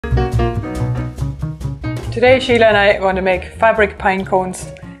Today Sheila and I want to make fabric pine cones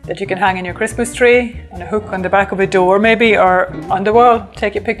that you can hang in your Christmas tree, on a hook on the back of a door maybe, or on the wall.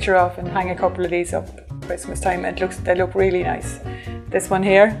 Take a picture of and hang a couple of these up Christmas time. They look really nice. This one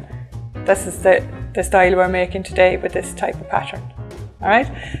here, this is the style we're making today with this type of pattern.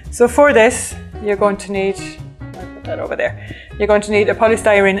 Alright, so for this you're going to need, I'll put that over there, you're going to need a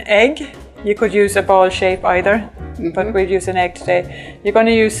polystyrene egg. You could use a ball shape either, but we'll use an egg today. You're going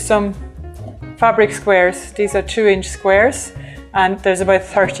to use some fabric squares. These are 2-inch squares, and there's about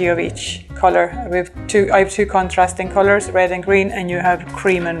 30 of each colour. I have two contrasting colours, red and green, and you have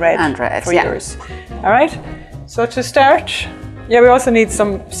cream and red, for yours. Alright, so to start, we also need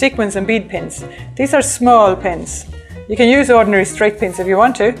some sequins and bead pins. These are small pins. You can use ordinary straight pins if you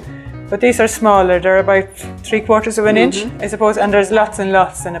want to, but these are smaller. They're about 3/4 of an inch, I suppose, and there's lots and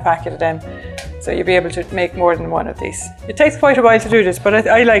lots in a packet of them. So you'll be able to make more than one of these. It takes quite a while to do this, but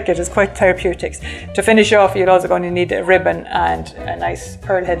I like it. It's quite therapeutic. To finish off, you're also going to need a ribbon and a nice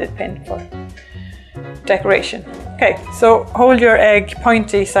pearl-headed pin for decoration. Okay, so hold your egg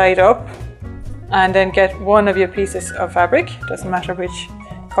pointy side up and then get one of your pieces of fabric, doesn't matter which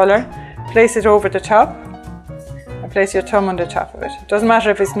colour, place it over the top and place your thumb on the top of it. It doesn't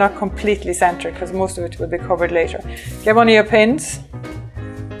matter if it's not completely centred, because most of it will be covered later. Get one of your pins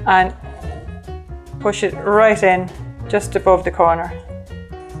and push it right in just above the corner,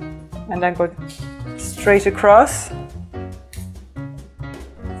 and then go straight across.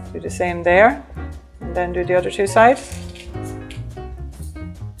 Do the same there, and then do the other two sides.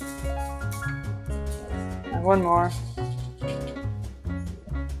 And one more.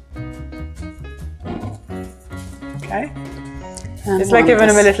 Okay. And it's like giving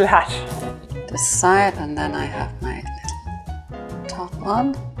him a little hat. This side, and then I have my little top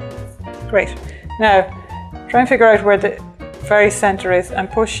on. Great. Now, try and figure out where the very centre is and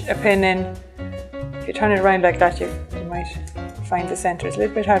push a pin in. If you turn it around like that, you might find the centre. It's a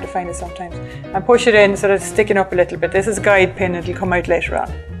little bit hard to find it sometimes. And push it in so that it's sticking up a little bit. This is a guide pin, it'll come out later on.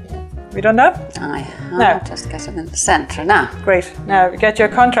 Have you done that? Now, just get it in the centre now. Great. Now, get your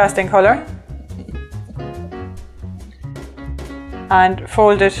contrasting colour and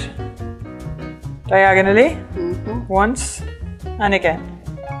fold it diagonally once and again.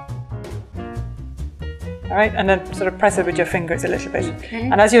 All right, and then sort of press it with your fingers a little bit. Okay.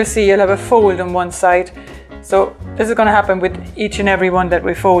 And as you'll see, you'll have a fold on one side. So this is going to happen with each and every one that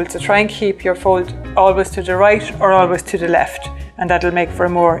we fold. So try and keep your fold always to the right or always to the left, and that'll make for a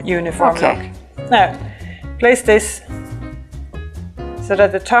more uniform look. Now, place this so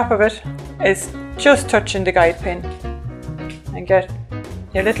that the top of it is just touching the guide pin, and get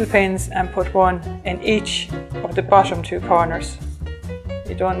your little pins and put one in each of the bottom two corners.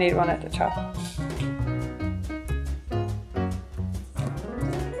 You don't need one at the top.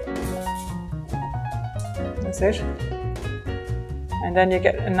 That's it. And then you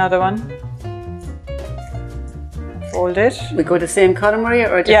get another one. Fold it. We go the same colour, Maria,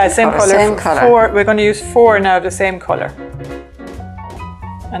 or same colour. Same colour. We're going to use 4 now of the same colour.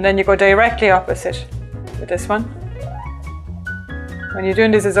 And then you go directly opposite with this one. When you're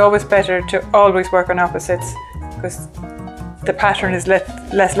doing this, it's always better to always work on opposites, because the pattern is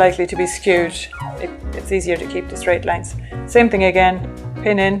less likely to be skewed. It's easier to keep the straight lines. Same thing again,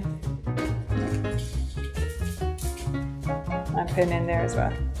 pin in. And pin in there as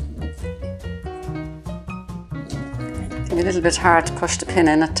well. It's a little bit hard to push the pin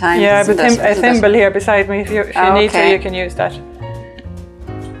in at times. Yeah, but a thimble here beside me, if you need to, you can use that.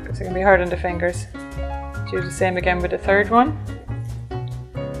 Because it can be hard on the fingers. Do the same again with the third one.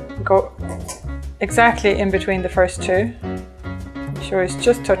 Go exactly in between the first two. Make sure it's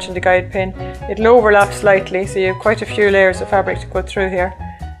just touching the guide pin. It'll overlap slightly, so you have quite a few layers of fabric to go through here.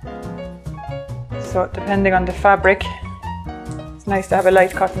 So depending on the fabric, it's nice to have a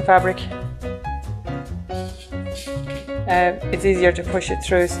light cotton fabric. It's easier to push it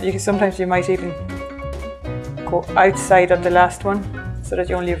through. So sometimes you might even go outside of the last one, so that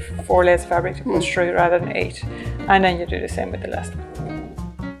you only have 4 layers of fabric to push through rather than 8. And then you do the same with the last one.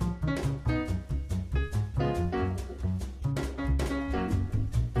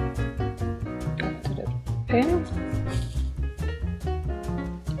 To the pin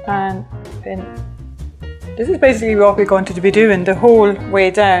and pin. This is basically what we're going to be doing the whole way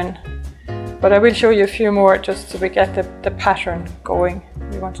down, but I will show you a few more just so we get the pattern going.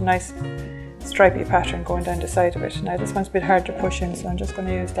 We want a nice stripy pattern going down the side of it. Now this one's a bit hard to push in, so I'm just going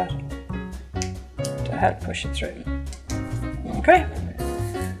to use that to help push it through. Okay.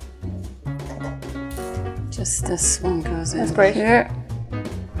 Just this one goes in. That's great. Here.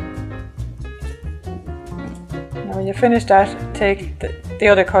 Now when you finish that, take the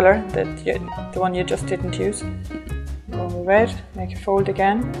other colour, the one you just didn't use. Go with red, make a fold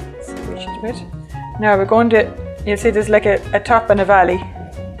again, switch it a bit. Now we're going to, you'll see there's like a top and a valley.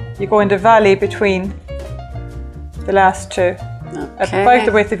 You go in the valley between the last two. Okay. About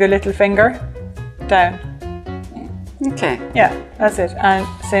the width of your little finger, down. Okay. Yeah, that's it. And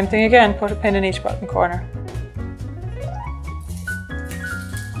same thing again, put a pin in each bottom corner.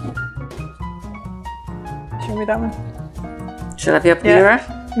 Show me that one. Should I be up nearer?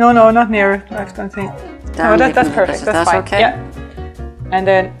 No, not nearer. I was going to think. No, that's perfect. That's fine. Okay? Yeah. And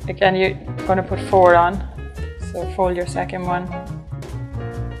then again, you're going to put 4 on. So fold your second one.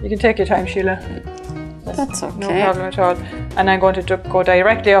 You can take your time, Sheila. That's okay. No problem at all. And I'm going to go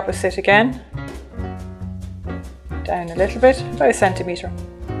directly opposite again. Down a little bit, about a centimetre.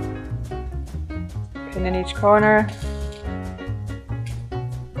 Pin in each corner.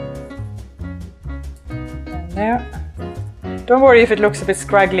 Down there. Don't worry if it looks a bit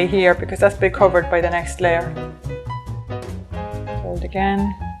scraggly here, because that's been covered by the next layer. Fold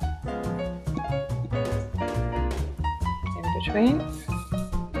again. In between.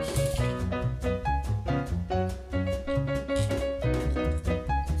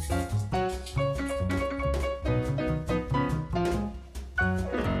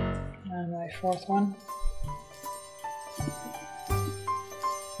 And my fourth one.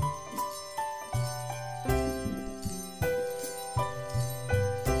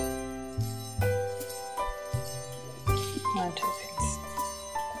 And 2 pins.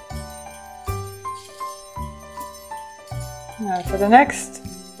 Now for the next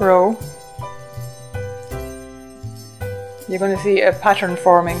row, you're going to see a pattern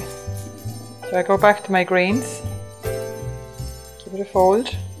forming. So I go back to my greens, give it a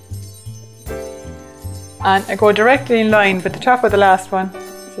fold, and I go directly in line with the top of the last one,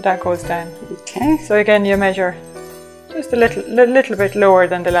 so that goes down. Okay. So again you measure just a little bit lower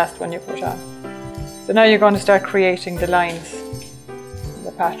than the last one you put on. So now you're going to start creating the lines,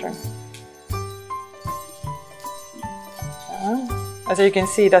 the pattern. As you can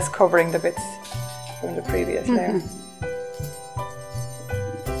see, that's covering the bits from the previous layer.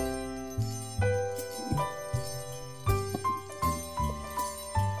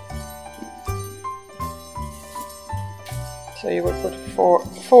 So you would put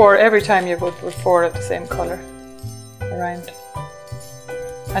four every time you would put 4 of the same colour around.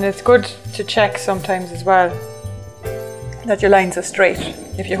 And it's good to check sometimes as well that your lines are straight.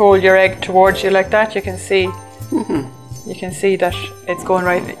 If you hold your egg towards you like that, you can see you can see that it's going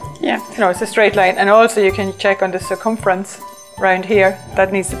right. Yeah. You know, it's a straight line. And also you can check on the circumference around here.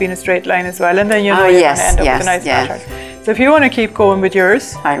 That needs to be in a straight line as well. And then you know you're going to end up with a nice pattern. So if you want to keep going with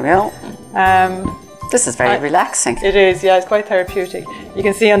yours, I will. This is very relaxing. It is, yeah, it's quite therapeutic. You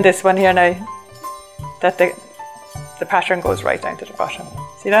can see on this one here now that the pattern goes right down to the bottom.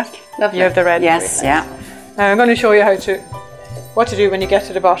 See that? Lovely. You have the red. Yes, yeah. Now I'm going to show you what to do when you get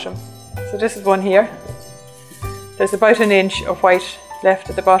to the bottom. So this is one here. There's about an inch of white left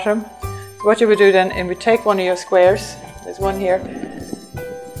at the bottom. So what you would do then, and we take one of your squares, there's one here,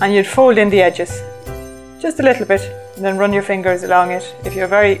 and you'd fold in the edges, just a little bit, and then run your fingers along it. If you're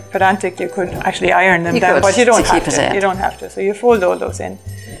very pedantic, you could actually iron them down, but you don't have to. You don't have to. So you fold all those in,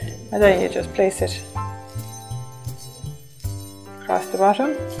 and then you just place it across the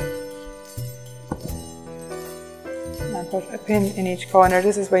bottom, and put a pin in each corner.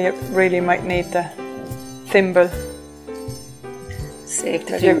 This is where you really might need the thimble. Save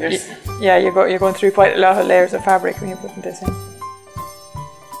the fingers. You're going through quite a lot of layers of fabric when you're putting this in.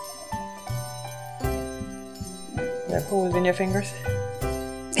 You have holes in your fingers.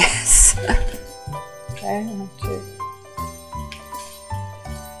 Yes. Okay, 1, 2.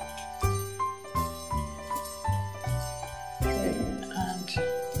 And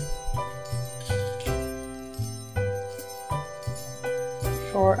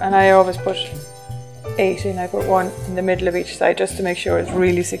 4, and I always put 8 in. I put 1 in the middle of each side just to make sure it's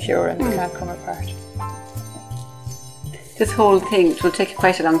really secure and it can't come apart. This whole thing will take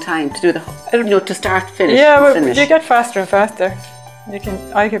quite a long time to do to start, finish. Yeah, well, finish. you get faster and faster.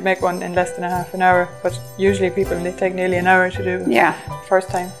 I could make one in less than a half an hour, but usually they take nearly an hour to do the first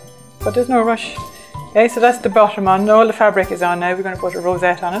time. But there's no rush. Okay, so that's the bottom on. All the fabric is on now. We're going to put a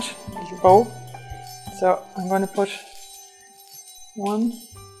rosette on it, a little bow. So I'm going to put 1,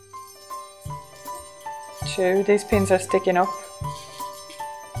 2. These pins are sticking up.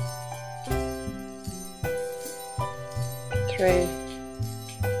 3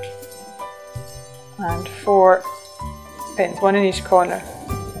 and 4 pins, 1 in each corner.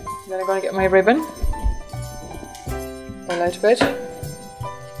 Then I'm going to get my ribbon, pull out a bit.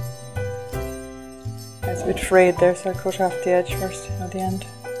 As It's a bit frayed there, so I'll cut off the edge first, at the end.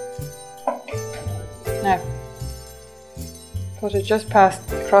 Now, put it just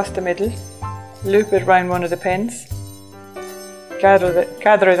across the middle, loop it around one of the pins, gather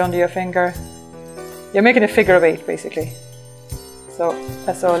it under your finger. You're making a figure of 8 basically. So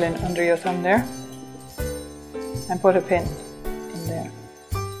that's all in under your thumb there. And put a pin in there.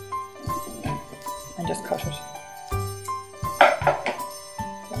 And just cut it.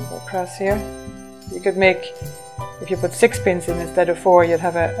 So I'll go across here. You could make, if you put 6 pins in instead of 4, you'd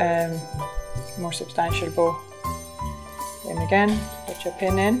have a more substantial bow. Then again, put your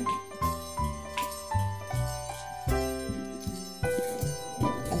pin in.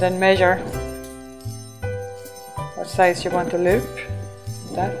 And then measure what size you want to loop.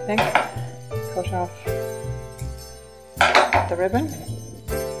 That thing. Cut off the ribbon.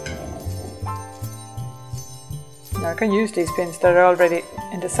 Now I can use these pins that are already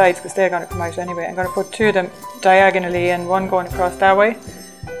in the sides because they're going to come out anyway. I'm going to put 2 of them diagonally and one going across that way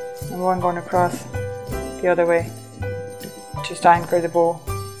and one going across the other way. Just anchor the bow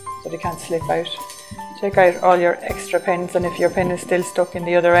so they can't slip out. Take out all your extra pins, and if your pin is still stuck in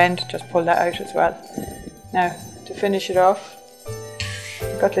the other end, just pull that out as well. Now to finish it off,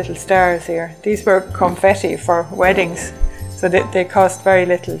 I've got little stars here. These were confetti for weddings, so they cost very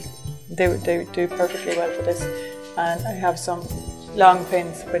little. They do perfectly well for this. And I have some long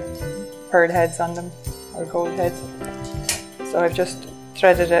pins with pearl heads on them, or gold heads. So I've just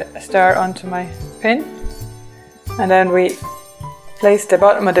threaded a star onto my pin, and then we place the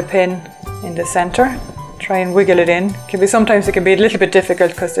bottom of the pin in the center. Try and wiggle it in. Sometimes it can be a little bit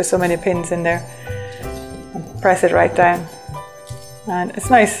difficult because there's so many pins in there. And press it right down, and it's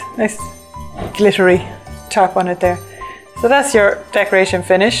nice glittery top on it there. So that's your decoration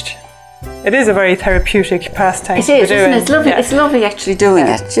finished. It is a very therapeutic pastime. It is, isn't it? It's lovely. Yeah. It's lovely actually doing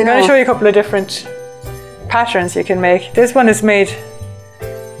it. You know? I'm going to show you a couple of different patterns you can make. This one is made,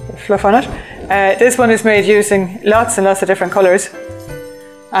 fluff on it. This one is made using lots and lots of different colours,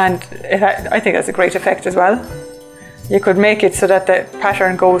 and I think that's a great effect as well. You could make it so that the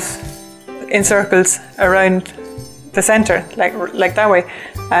pattern goes in circles around the centre, like that way,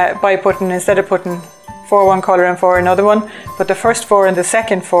 by putting, instead of putting 4 one colour and 4 another one, put the first 4 and the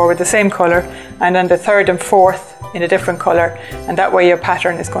second 4 with the same colour, and then the third and fourth in a different colour, and that way your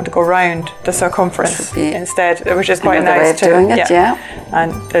pattern is going to go round the circumference instead, which is quite nice way of doing it, yeah.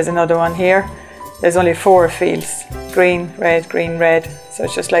 And there's another one here. There's only 4 fields: green, red, so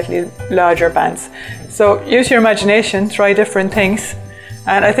it's just slightly larger bands. So use your imagination, try different things,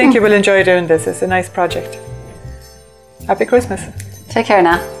 and I think you will enjoy doing this. It's a nice project. Happy Christmas. Take care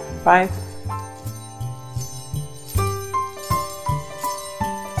now. Bye.